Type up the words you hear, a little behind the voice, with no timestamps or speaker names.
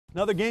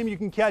Another game you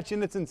can catch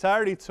in its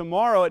entirety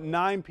tomorrow at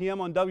 9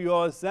 p.m. on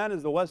WOSN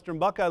is the Western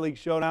Buckeye League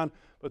showdown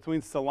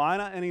between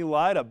Celina and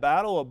Elida.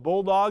 Battle of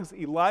Bulldogs,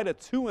 Elida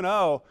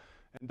 2-0,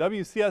 and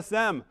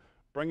WCSM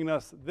bringing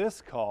us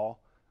this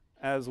call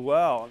as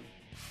well.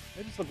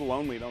 They just look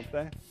lonely, don't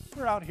they?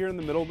 They're out here in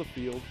the middle of the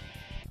field.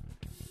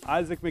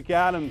 Isaac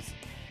McAdams,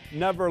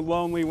 never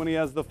lonely when he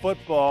has the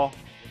football.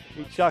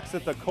 He chucks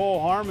it to Cole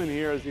Harmon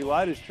here as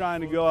Elida's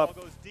trying to go up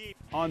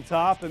on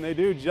top, and they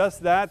do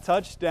just that.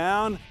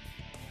 Touchdown,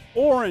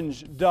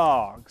 Orange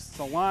Dogs.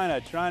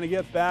 Celina trying to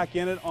get back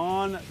in it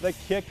on the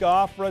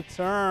kickoff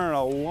return.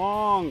 A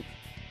long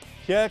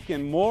kick,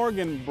 and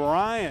Morgan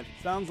Bryant,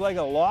 sounds like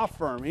a law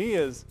firm. He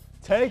is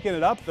taking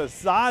it up the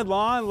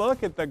sideline.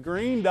 Look at the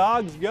Green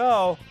Dogs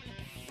go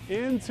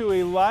into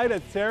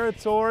Elida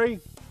territory.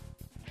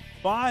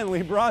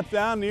 Finally brought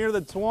down near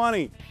the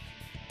 20.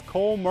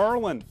 Cole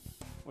Merlin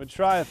would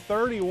try a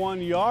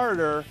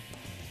 31-yarder.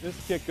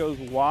 This kick goes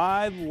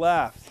wide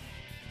left.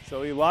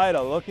 So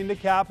Elida looking to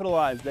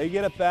capitalize. They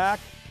get it back,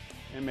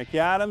 and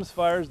McAdams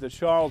fires to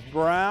Charles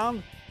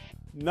Brown.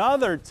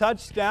 Another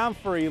touchdown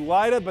for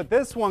Elida, but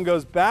this one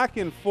goes back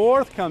and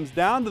forth, comes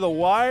down to the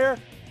wire,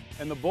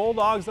 and the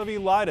Bulldogs of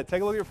Elida,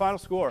 take a look at your final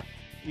score.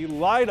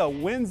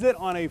 Elida wins it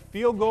on a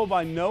field goal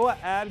by Noah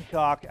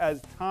Adcock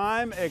as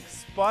time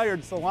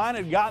expired. Celina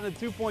had gotten the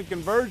two-point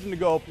conversion to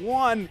go up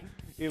one.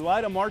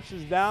 Elida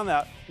marches down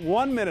that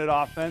 1-minute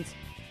offense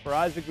for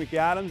Isaac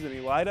McAdams, and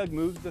Elida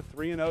moves to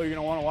 3-0. You're going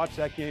to want to watch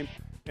that game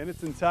in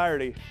its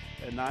entirety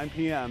at 9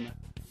 p.m.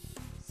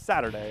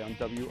 Saturday on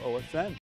WOSN.